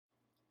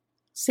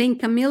St.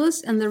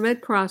 Camillus and the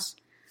Red Cross.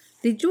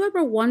 Did you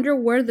ever wonder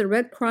where the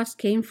Red Cross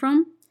came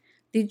from?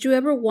 Did you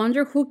ever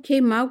wonder who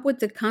came up with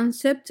the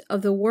concept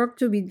of the work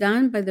to be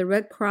done by the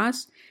Red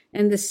Cross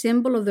and the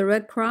symbol of the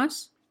Red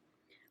Cross?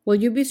 Will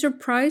you be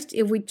surprised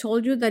if we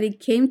told you that it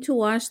came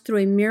to us through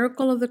a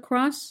miracle of the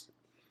cross?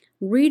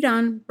 Read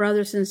on,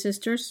 brothers and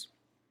sisters.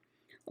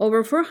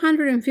 Over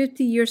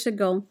 450 years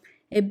ago,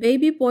 a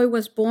baby boy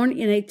was born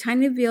in a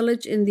tiny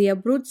village in the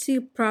Abruzzi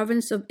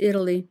province of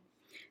Italy.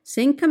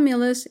 St.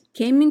 Camillus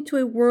came into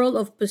a world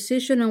of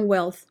position and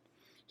wealth,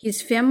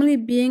 his family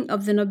being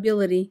of the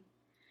nobility.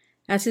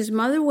 As his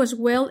mother was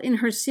well in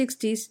her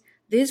 60s,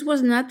 this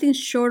was nothing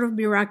short of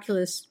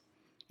miraculous,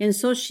 and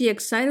so she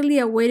excitedly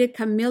awaited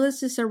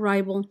Camillus'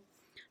 arrival.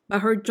 But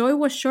her joy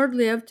was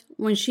short-lived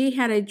when she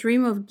had a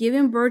dream of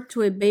giving birth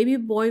to a baby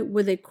boy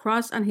with a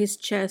cross on his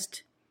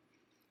chest.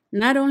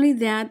 Not only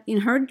that,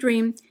 in her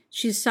dream,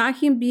 she saw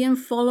him being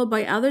followed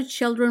by other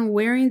children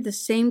wearing the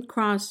same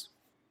cross.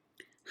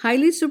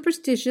 Highly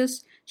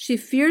superstitious, she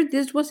feared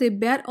this was a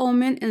bad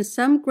omen and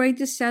some great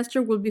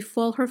disaster would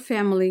befall her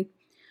family.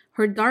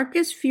 Her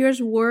darkest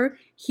fears were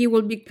he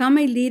would become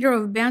a leader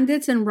of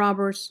bandits and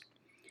robbers.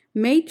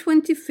 May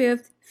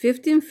 25th,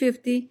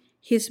 1550,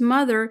 his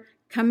mother,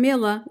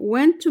 Camilla,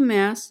 went to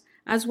Mass,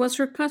 as was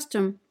her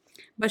custom.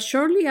 But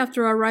shortly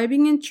after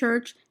arriving in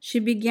church, she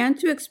began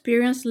to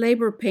experience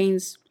labor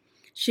pains.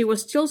 She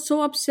was still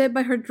so upset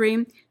by her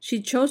dream,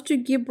 she chose to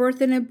give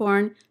birth in a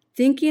barn,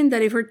 thinking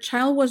that if her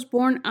child was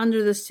born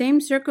under the same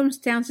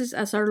circumstances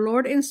as our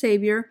Lord and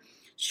Savior,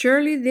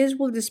 surely this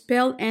will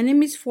dispel any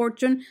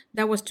misfortune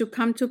that was to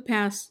come to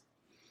pass.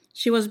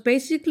 She was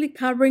basically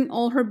covering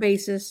all her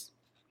bases.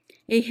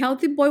 A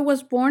healthy boy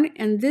was born,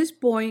 and this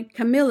boy,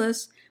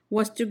 Camillus,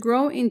 was to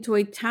grow into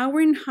a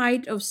towering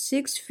height of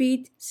 6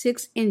 feet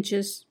 6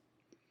 inches.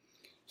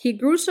 He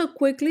grew so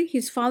quickly,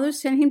 his father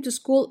sent him to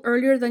school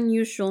earlier than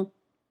usual.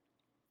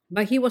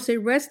 But he was a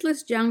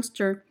restless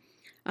youngster,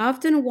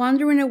 often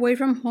wandering away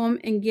from home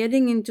and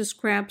getting into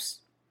scraps.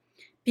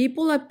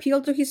 People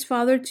appealed to his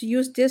father to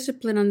use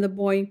discipline on the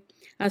boy,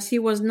 as he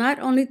was not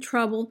only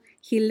trouble,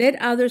 he led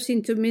others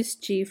into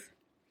mischief.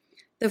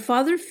 The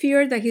father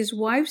feared that his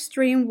wife's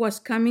dream was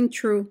coming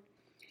true,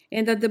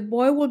 and that the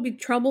boy would be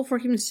trouble for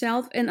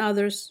himself and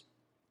others.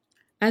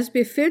 As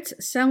befits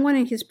someone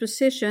in his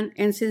position,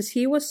 and since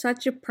he was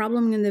such a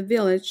problem in the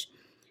village,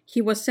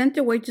 he was sent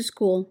away to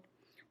school.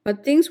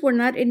 But things were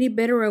not any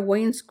better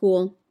away in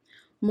school.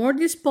 More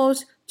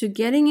disposed to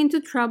getting into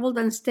trouble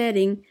than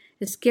studying,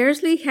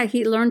 scarcely had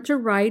he learned to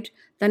write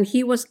than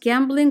he was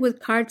gambling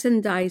with cards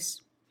and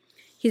dice.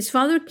 His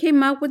father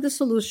came up with the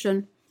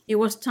solution. It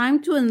was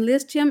time to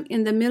enlist him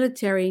in the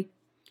military.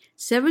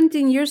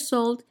 17 years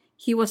old,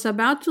 he was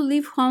about to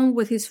leave home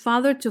with his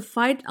father to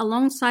fight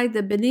alongside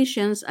the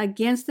Venetians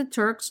against the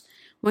Turks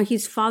when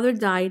his father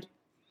died.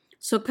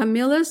 So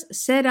Camillus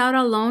set out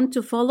alone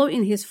to follow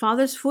in his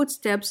father's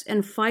footsteps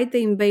and fight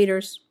the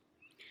invaders.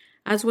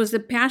 As was the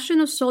passion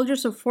of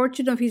soldiers of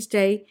fortune of his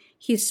day,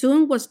 he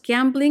soon was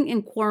gambling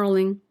and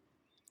quarreling.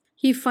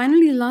 He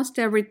finally lost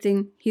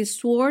everything, his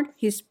sword,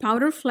 his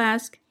powder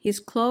flask, his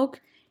cloak,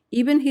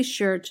 even his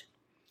shirt.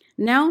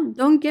 Now,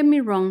 don't get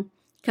me wrong,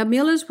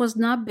 Camillus was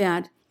not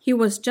bad. He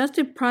was just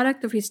a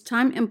product of his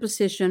time and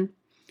position.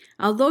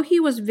 Although he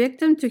was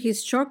victim to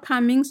his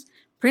shortcomings,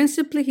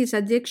 principally his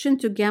addiction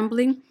to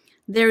gambling,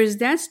 there is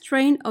that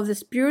strain of the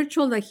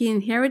spiritual that he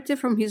inherited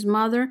from his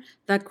mother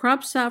that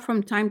crops up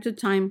from time to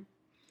time.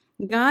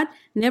 God,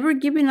 never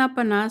giving up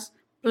on us,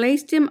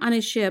 placed him on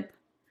a ship.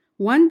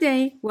 One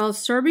day, while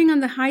serving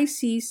on the high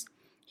seas,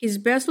 his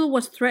vessel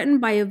was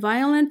threatened by a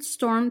violent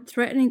storm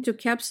threatening to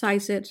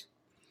capsize it.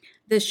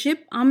 The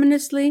ship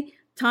ominously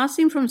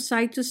tossing from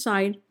side to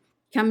side,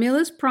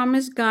 Camillus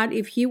promised God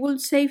if he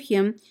would save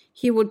him,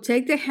 he would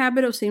take the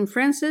habit of St.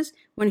 Francis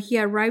when he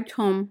arrived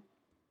home.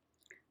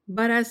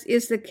 But as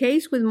is the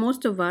case with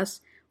most of us,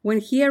 when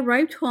he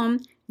arrived home,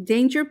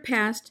 danger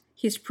passed,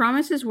 his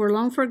promises were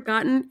long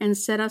forgotten and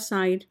set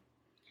aside.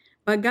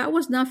 But God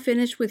was not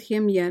finished with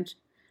him yet.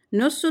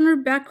 No sooner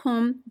back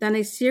home than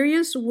a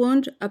serious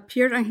wound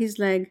appeared on his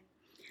leg.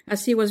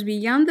 As he was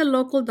beyond the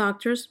local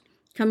doctors,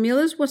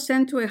 Camillus was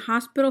sent to a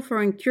hospital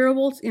for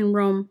incurables in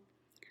Rome.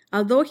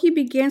 Although he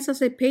begins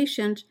as a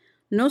patient,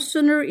 no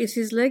sooner is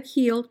his leg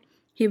healed,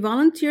 he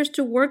volunteers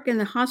to work in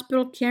the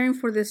hospital caring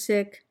for the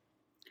sick.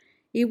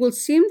 It will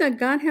seem that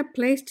God had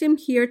placed him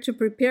here to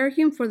prepare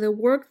him for the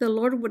work the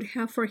Lord would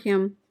have for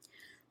him.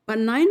 But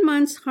 9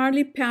 months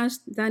hardly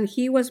passed than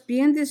he was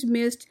being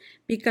dismissed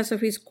because of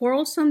his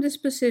quarrelsome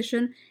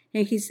disposition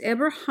and his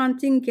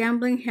ever-haunting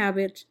gambling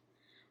habit.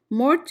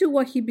 More to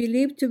what he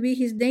believed to be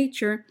his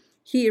nature,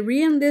 he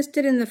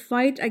re-enlisted in the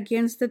fight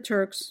against the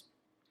Turks.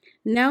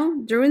 Now,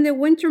 during the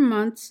winter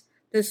months,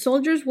 the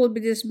soldiers will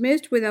be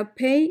dismissed without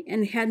pay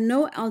and had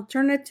no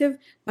alternative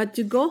but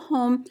to go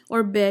home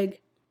or beg.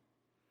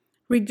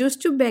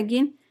 Reduced to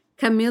begging,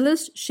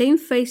 Camillus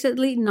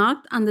shamefacedly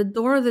knocked on the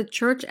door of the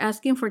church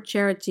asking for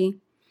charity.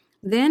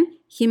 Then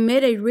he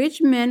met a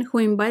rich man who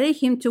invited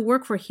him to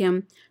work for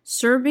him,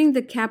 serving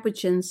the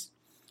Capuchins.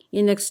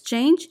 In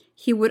exchange,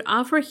 he would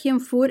offer him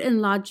food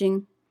and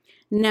lodging.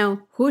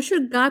 Now, who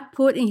should God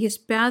put in his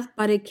path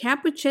but a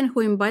Capuchin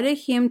who invited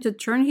him to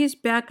turn his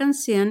back on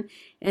sin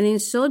and in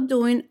so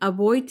doing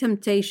avoid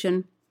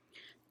temptation?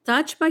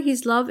 Touched by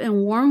his love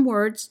and warm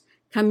words,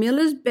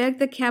 Camillus begged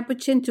the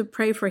Capuchin to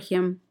pray for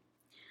him.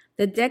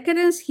 The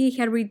decadence he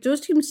had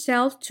reduced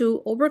himself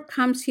to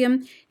overcomes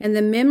him, and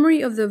the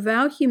memory of the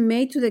vow he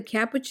made to the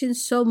Capuchin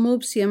so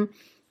moves him.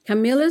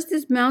 Camillus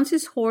dismounts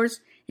his horse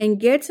and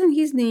gets on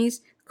his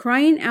knees,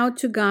 crying out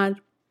to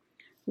God,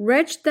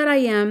 "Wretch that I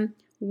am,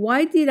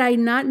 why did I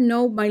not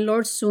know my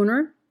Lord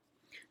sooner?"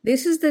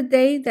 This is the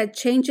day that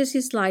changes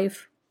his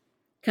life.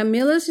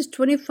 Camillus is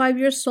 25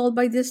 years old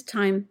by this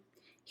time.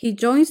 He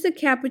joins the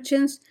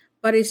Capuchins,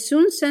 but is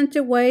soon sent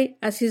away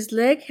as his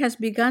leg has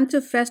begun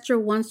to fester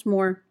once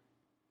more.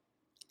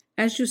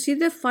 As you see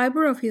the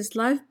fiber of his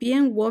life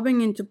being woven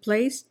into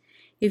place,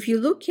 if you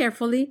look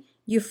carefully,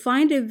 you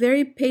find a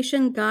very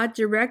patient God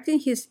directing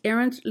his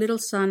errant little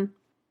son.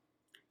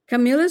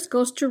 Camillus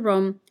goes to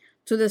Rome,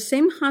 to the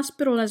same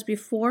hospital as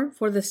before,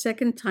 for the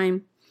second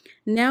time.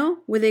 Now,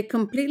 with a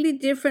completely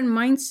different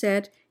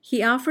mindset,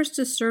 he offers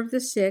to serve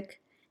the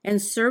sick,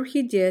 and serve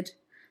he did.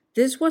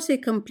 This was a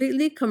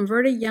completely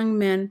converted young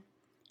man.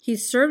 He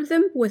served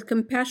them with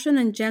compassion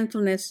and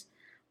gentleness,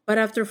 but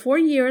after 4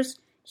 years,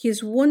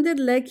 his wounded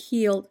leg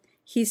healed.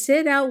 He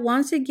set out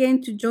once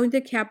again to join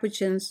the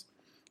Capuchins.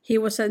 He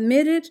was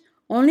admitted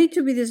only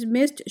to be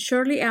dismissed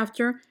shortly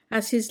after,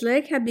 as his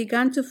leg had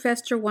begun to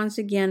fester once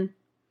again.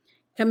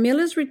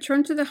 Camillus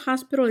returned to the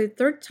hospital a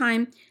third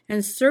time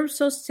and served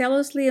so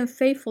zealously and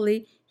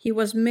faithfully, he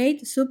was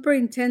made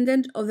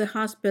superintendent of the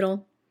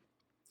hospital.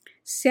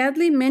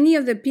 Sadly, many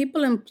of the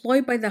people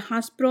employed by the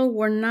hospital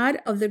were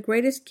not of the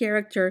greatest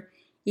character.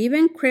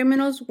 Even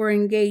criminals were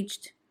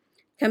engaged.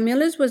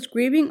 Camillus was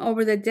grieving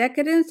over the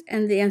decadence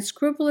and the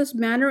unscrupulous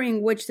manner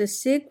in which the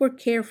sick were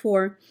cared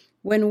for,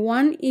 when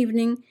one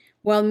evening,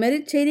 while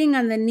meditating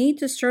on the need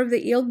to serve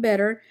the ill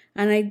better,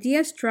 an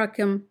idea struck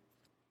him.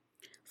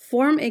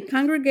 Form a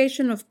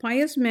congregation of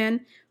pious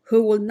men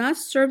who would not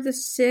serve the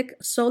sick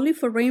solely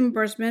for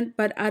reimbursement,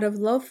 but out of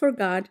love for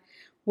God,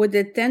 with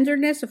the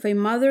tenderness of a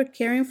mother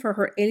caring for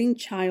her ailing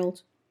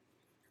child.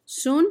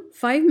 Soon,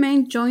 5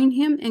 men joined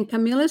him, and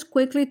Camillus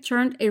quickly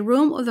turned a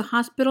room of the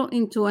hospital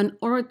into an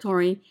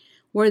oratory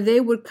where they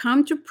would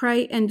come to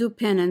pray and do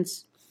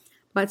penance.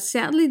 But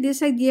sadly,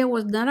 this idea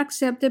was not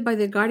accepted by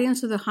the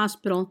guardians of the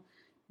hospital.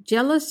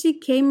 Jealousy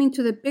came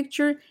into the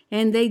picture,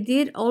 and they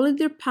did all in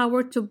their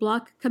power to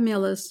block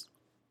Camillus.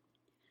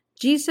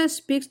 Jesus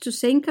speaks to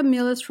Saint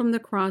Camillus from the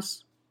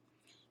cross.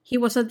 He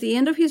was at the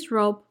end of his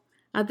rope,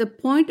 at the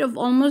point of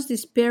almost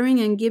despairing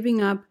and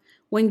giving up,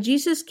 when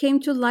Jesus came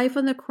to life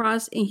on the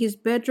cross in his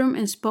bedroom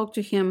and spoke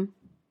to him.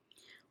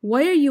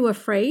 "Why are you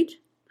afraid?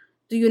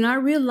 Do you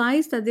not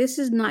realize that this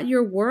is not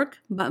your work,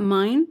 but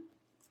mine?"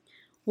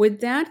 With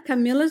that,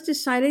 Camillus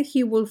decided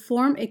he would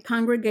form a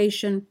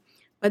congregation.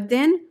 But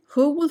then,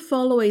 who would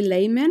follow a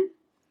layman?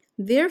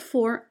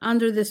 Therefore,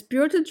 under the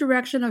spirited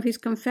direction of his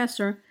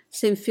confessor,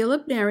 St.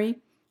 Philip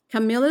Neri,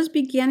 Camillus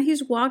began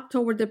his walk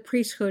toward the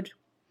priesthood.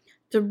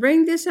 To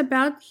bring this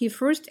about, he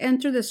first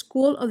entered the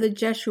school of the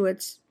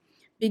Jesuits,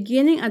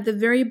 beginning at the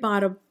very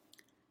bottom.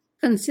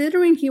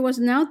 Considering he was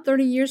now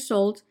 30 years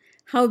old,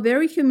 how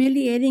very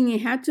humiliating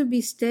it had to be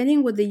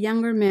studying with the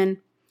younger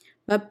men.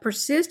 But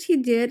persist he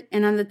did,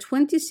 and on the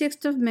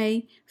 26th of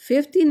May,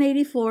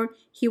 1584,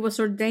 he was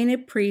ordained a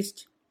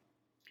priest.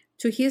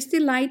 To his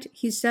delight,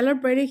 he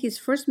celebrated his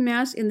first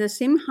Mass in the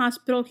same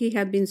hospital he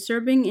had been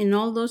serving in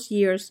all those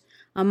years,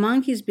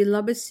 among his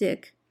beloved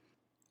sick.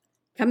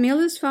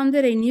 Camillus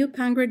founded a new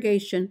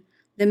congregation,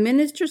 the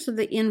Ministers of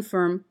the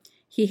Infirm.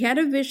 He had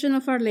a vision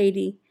of Our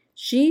Lady.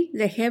 She,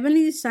 the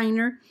heavenly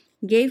designer,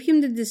 gave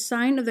him the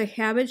design of the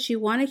habit she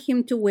wanted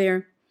him to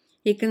wear.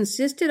 It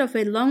consisted of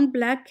a long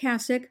black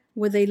cassock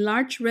with a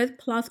large red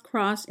cloth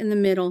cross in the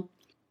middle.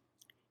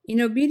 In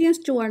obedience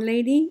to Our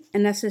Lady,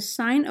 and as a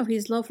sign of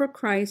his love for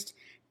Christ,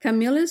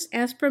 Camillus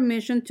asked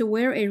permission to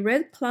wear a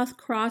red cloth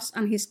cross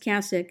on his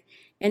cassock,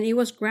 and it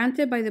was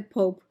granted by the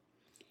Pope.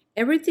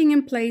 Everything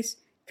in place,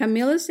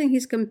 Camillus and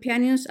his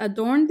companions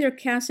adorned their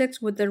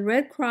cassocks with the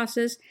red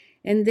crosses,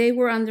 and they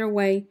were on their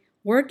way,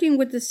 working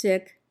with the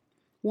sick.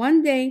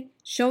 One day,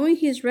 showing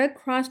his red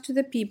cross to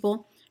the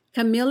people,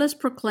 Camillus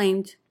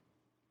proclaimed,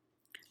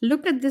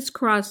 "Look at this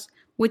cross,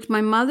 which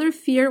my mother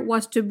feared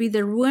was to be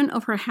the ruin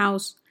of her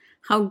house,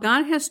 how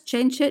God has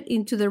changed it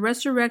into the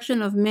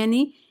resurrection of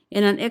many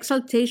and an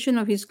exaltation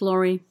of his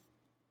glory."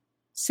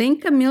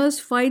 Saint Camillus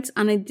fights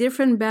on a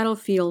different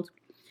battlefield.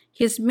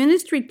 His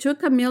ministry took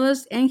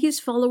Camillus and his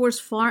followers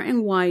far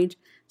and wide,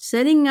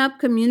 setting up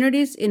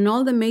communities in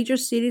all the major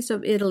cities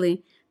of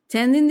Italy,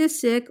 tending the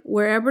sick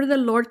wherever the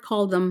Lord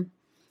called them.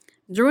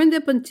 During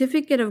the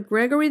pontificate of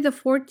Gregory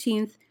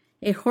XIV,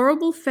 a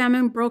horrible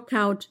famine broke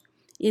out.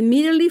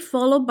 Immediately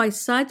followed by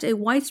such a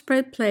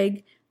widespread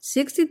plague,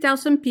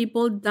 60,000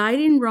 people died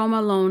in Rome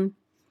alone.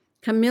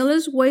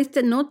 Camillus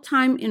wasted no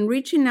time in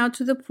reaching out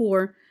to the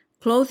poor,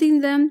 clothing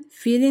them,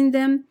 feeding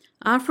them,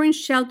 offering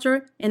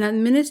shelter and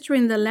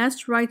administering the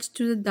last rites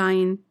to the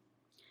dying.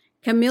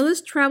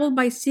 Camillus traveled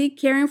by sea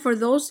caring for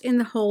those in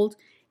the hold,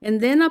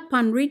 and then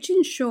upon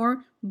reaching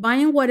shore,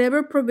 buying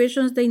whatever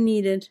provisions they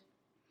needed.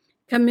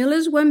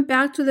 Camillus went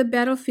back to the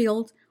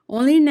battlefield,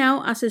 only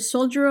now as a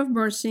soldier of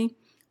mercy,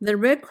 the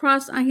Red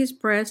Cross on his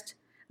breast,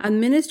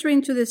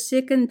 administering to the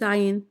sick and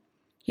dying.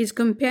 His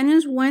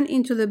companions went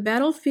into the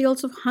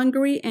battlefields of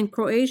Hungary and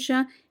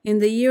Croatia in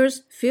the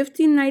years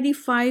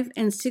 1595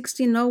 and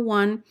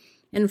 1601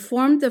 and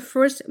formed the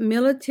first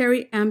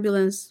military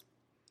ambulance.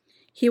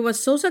 He was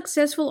so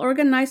successful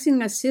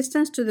organizing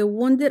assistance to the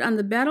wounded on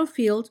the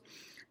battlefield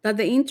that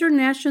the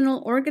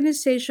International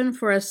Organization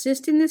for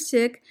Assisting the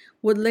Sick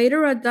would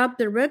later adopt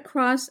the Red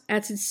Cross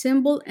as its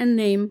symbol and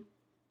name.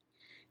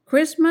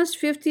 Christmas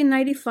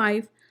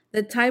 1595,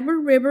 the Tiber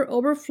River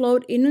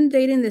overflowed,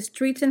 inundating the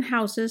streets and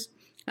houses,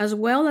 as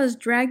well as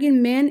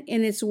dragging men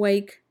in its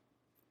wake.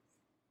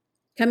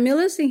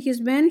 Camillus and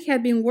his men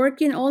had been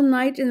working all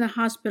night in the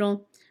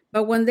hospital,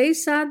 but when they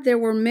saw there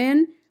were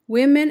men,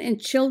 women, and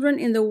children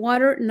in the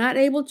water not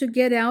able to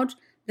get out,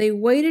 they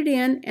waded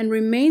in and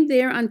remained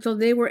there until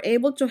they were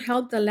able to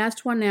help the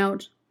last one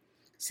out.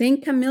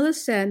 St.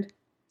 Camillus said,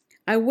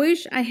 "I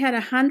wish I had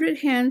 100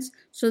 hands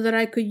so that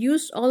I could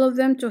use all of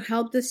them to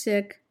help the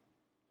sick."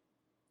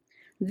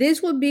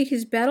 This would be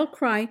his battle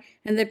cry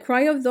and the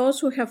cry of those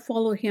who have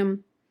followed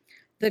him.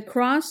 The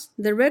cross,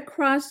 the Red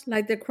Cross,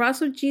 like the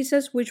cross of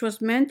Jesus, which was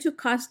meant to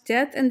cause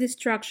death and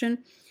destruction,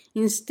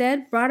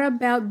 instead brought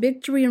about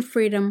victory and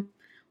freedom,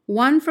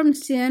 one from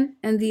sin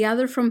and the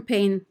other from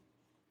pain.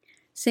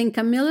 St.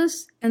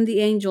 Camillus and the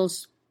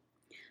Angels.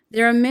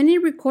 There are many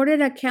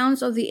recorded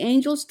accounts of the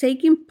angels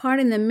taking part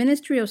in the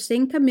ministry of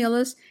St.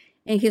 Camillus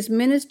and his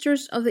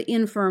ministers of the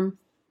infirm.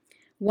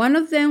 One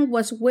of them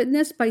was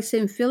witnessed by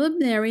St. Philip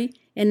Neri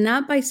and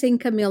not by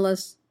St.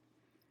 Camillus.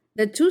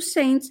 The two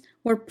saints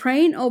were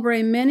praying over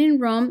a man in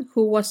Rome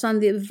who was on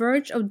the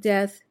verge of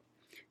death.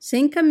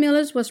 St.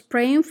 Camillus was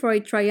praying for a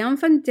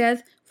triumphant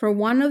death for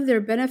one of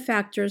their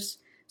benefactors,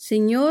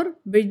 Signor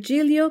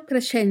Virgilio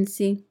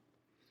Crescenzi.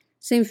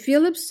 St.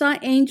 Philip saw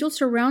angels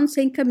surround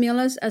St.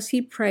 Camillus as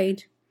he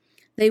prayed.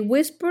 They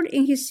whispered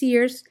in his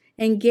ears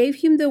and gave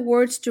him the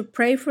words to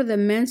pray for the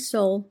man's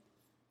soul.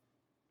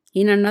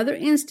 In another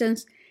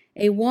instance,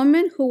 a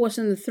woman who was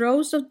in the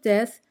throes of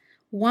death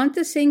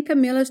wanted St.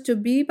 Camillus to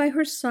be by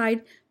her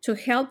side to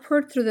help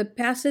her through the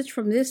passage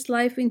from this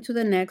life into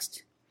the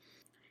next.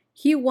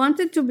 He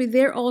wanted to be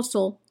there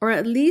also, or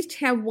at least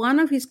have one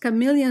of his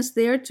chameleons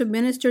there to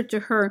minister to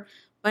her,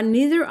 but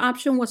neither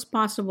option was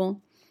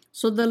possible.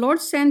 So the Lord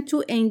sent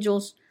two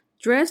angels,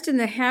 dressed in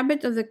the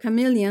habit of the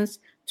chameleons,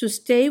 to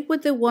stay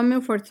with the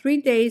woman for 3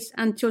 days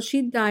until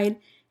she died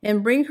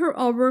and bring her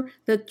over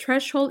the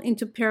threshold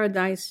into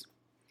paradise.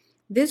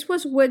 This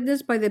was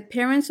witnessed by the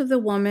parents of the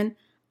woman,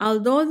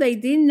 although they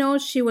didn't know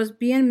she was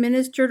being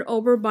ministered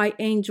over by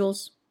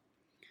angels.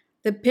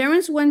 The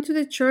parents went to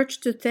the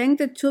church to thank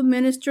the two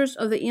ministers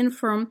of the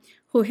infirm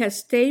who had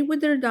stayed with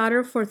their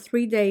daughter for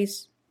 3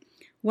 days.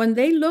 When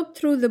they looked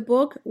through the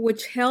book,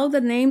 which held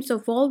the names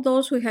of all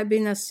those who had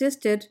been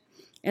assisted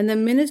and the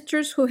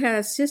ministers who had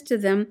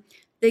assisted them,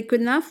 they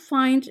could not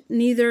find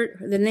neither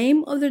the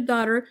name of their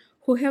daughter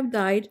who had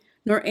died,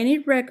 nor any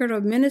record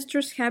of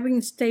ministers having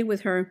stayed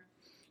with her.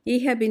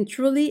 It had been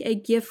truly a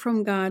gift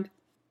from God.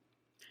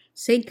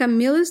 St.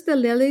 Camillus de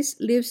Lellis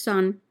lives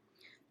on.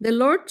 The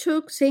Lord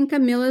took St.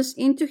 Camillus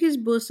into his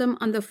bosom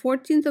on the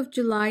 14th of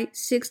July,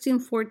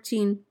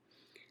 1614.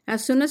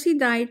 As soon as he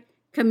died,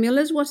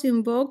 Camillus was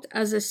invoked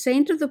as the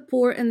saint of the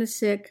poor and the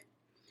sick.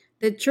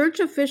 The Church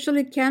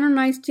officially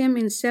canonized him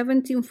in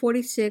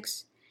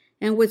 1746,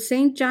 and with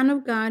St. John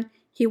of God,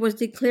 he was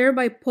declared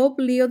by Pope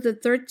Leo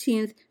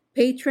XIII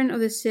patron of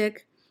the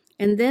sick,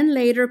 and then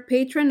later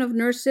patron of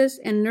nurses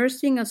and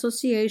nursing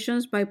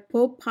associations by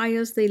Pope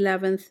Pius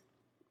XI.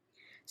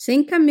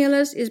 St.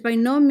 Camillus is by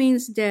no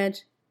means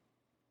dead.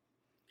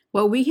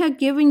 What we have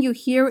given you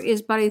here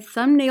is but a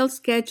thumbnail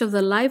sketch of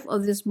the life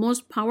of this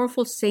most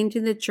powerful saint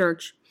in the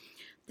Church.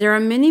 There are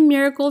many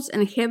miracles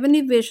and heavenly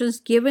visions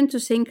given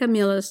to St.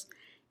 Camillus,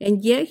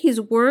 and yet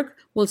his work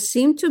will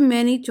seem to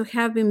many to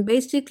have been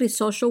basically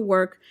social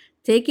work,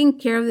 taking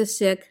care of the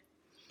sick.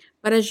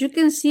 But as you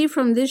can see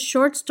from this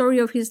short story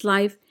of his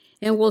life,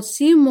 and will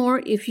see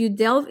more if you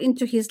delve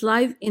into his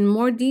life in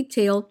more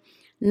detail,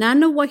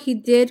 none of what he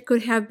did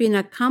could have been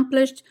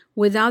accomplished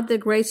without the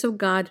grace of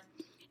God,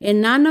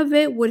 and none of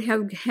it would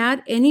have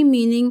had any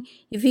meaning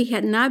if it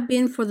had not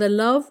been for the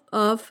love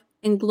of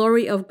and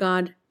glory of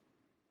God.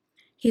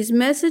 His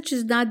message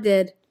is not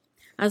dead.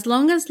 As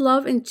long as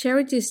love and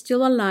charity is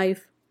still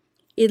alive,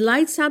 it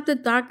lights up the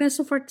darkness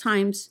of our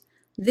times,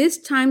 these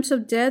times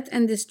of death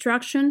and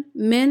destruction,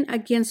 men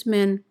against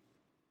men.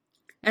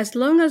 As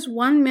long as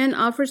one man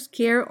offers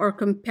care or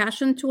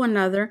compassion to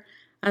another,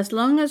 as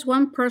long as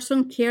one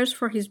person cares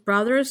for his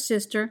brother or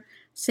sister,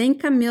 St.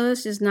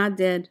 Camillus is not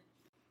dead.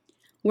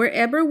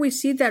 Wherever we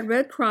see that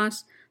red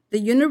cross, the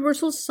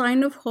universal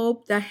sign of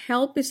hope that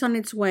help is on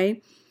its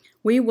way,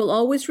 we will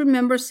always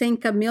remember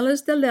St.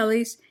 Camillus de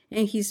Lellis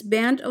and his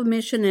band of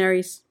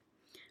missionaries.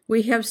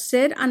 We have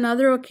said on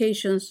other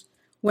occasions,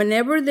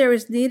 whenever there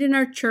is need in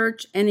our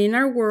church and in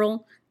our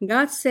world,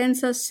 God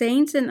sends us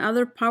saints and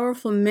other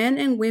powerful men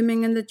and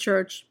women in the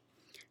church.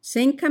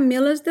 Saint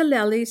Camillus de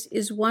Lelis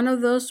is one of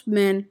those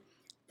men.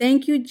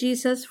 Thank you,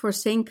 Jesus, for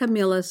Saint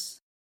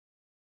Camillus.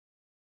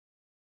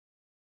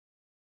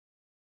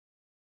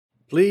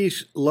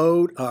 Please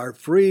load our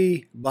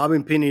free Bob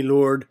and Penny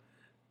Lord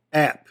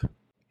app.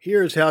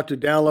 Here's how to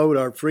download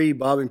our free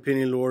Bob and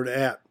Penny Lord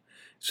app.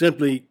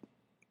 Simply,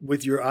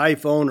 with your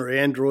iPhone or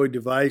Android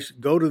device,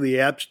 go to the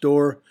App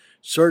Store,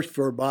 search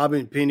for Bob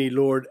and Penny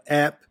Lord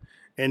app,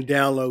 and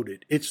download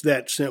it. It's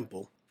that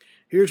simple.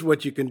 Here's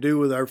what you can do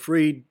with our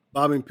free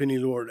Bob and Penny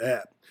Lord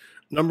app.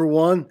 Number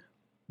one,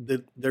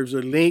 there's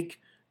a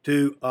link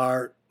to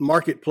our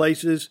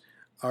marketplaces,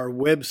 our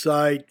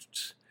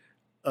websites,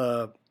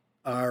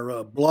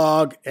 our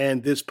blog,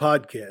 and this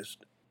podcast.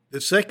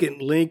 The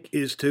second link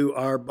is to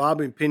our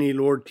Bob and Penny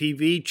Lord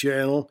TV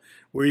channel,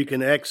 where you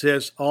can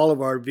access all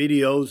of our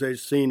videos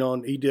as seen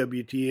on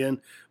EWTN,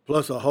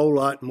 plus a whole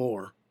lot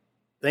more.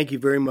 Thank you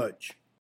very much.